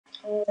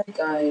Alright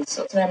guys,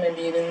 so today I'm going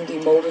to be using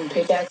the molten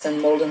pickaxe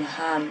and molten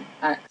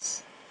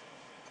hamaxe.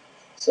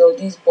 So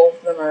these both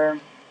of them are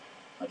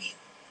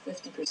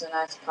 50%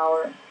 axe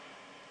power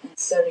and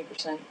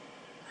 70%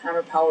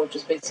 hammer power,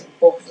 just basically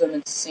both of them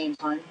at the same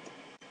time.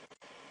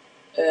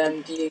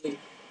 The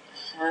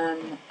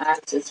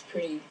hamaxe is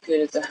pretty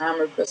good. It's a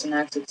hammer plus an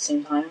axe at the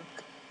same time.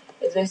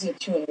 It's basically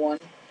a 2-in-1.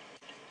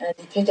 And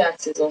the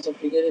pickaxe is also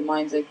pretty good.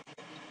 Mine's like,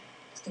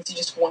 you can see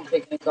just one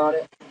click and it got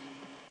it.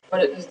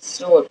 But it's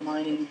slow at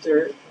mining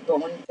dirt. But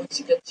once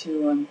you get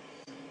to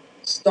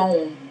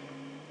stone,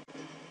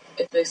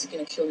 it's basically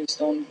gonna kill your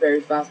stone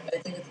very fast. I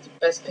think it's the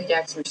best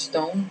pickaxe for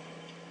stone.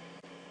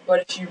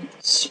 But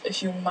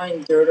if you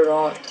mine dirt at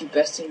all, the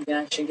best thing you can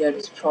actually get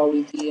is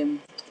probably the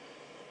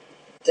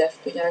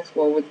death pickaxe,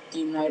 well, with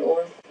the night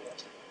ore.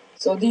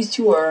 So these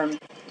two are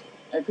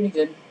pretty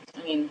good.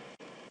 I mean,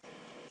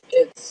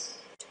 it's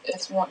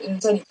one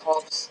inside the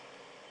tops.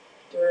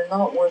 They're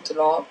not worth a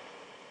lot,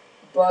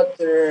 but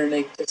they're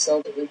like they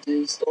sell it at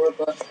the store,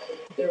 but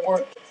they're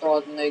worth a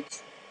lot in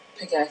like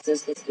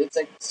pickaxes.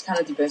 It's kind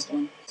of the best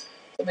one. So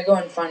let me go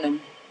and find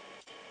them.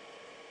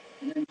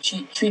 And then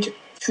tree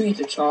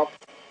to chop.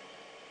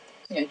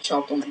 I think I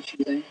chopped all my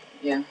trees,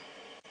 yeah.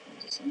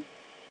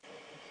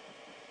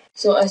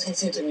 So as you can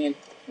see, it took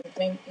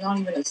me not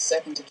even a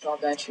second to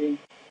chop that tree.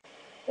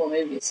 Well,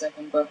 maybe a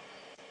second, but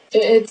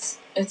it's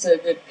a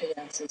good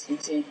pickaxe, as you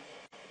can see.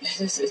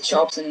 It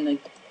chops in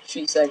like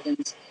 3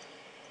 seconds.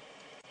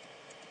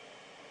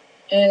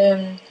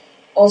 And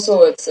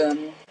also it's a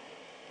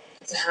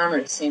hammer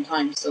at the same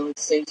time, so it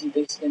saves you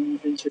basically in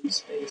inventory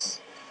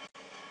space.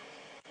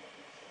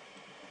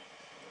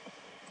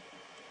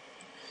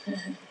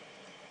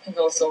 It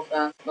goes so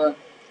fast, but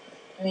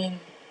I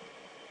mean,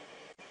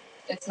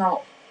 it's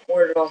not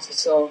worth it all to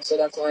sell, so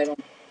that's why I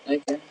don't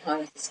like it. I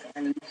like this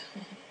garden.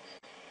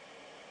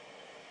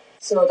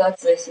 So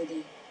that's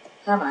basically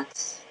the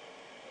hamaxe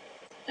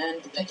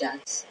and the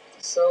pickaxe.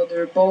 So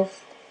they're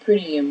both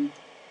pretty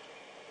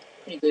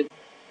good.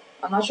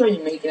 I'm not sure how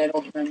you make it. I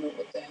don't remember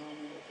what the hell.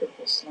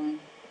 Purple slime.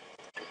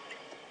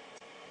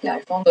 Yeah,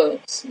 I found a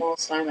small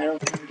slime. I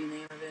don't remember the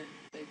name of it.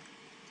 Like,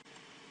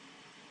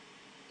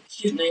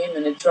 cute name,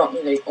 and it dropped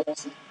me like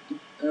almost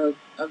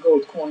a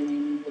gold coin. I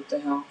mean, what the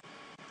hell?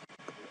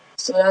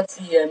 So that's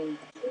the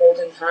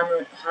molten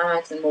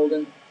hamaxe and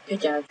molten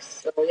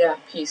pickaxe. So yeah,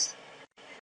 peace.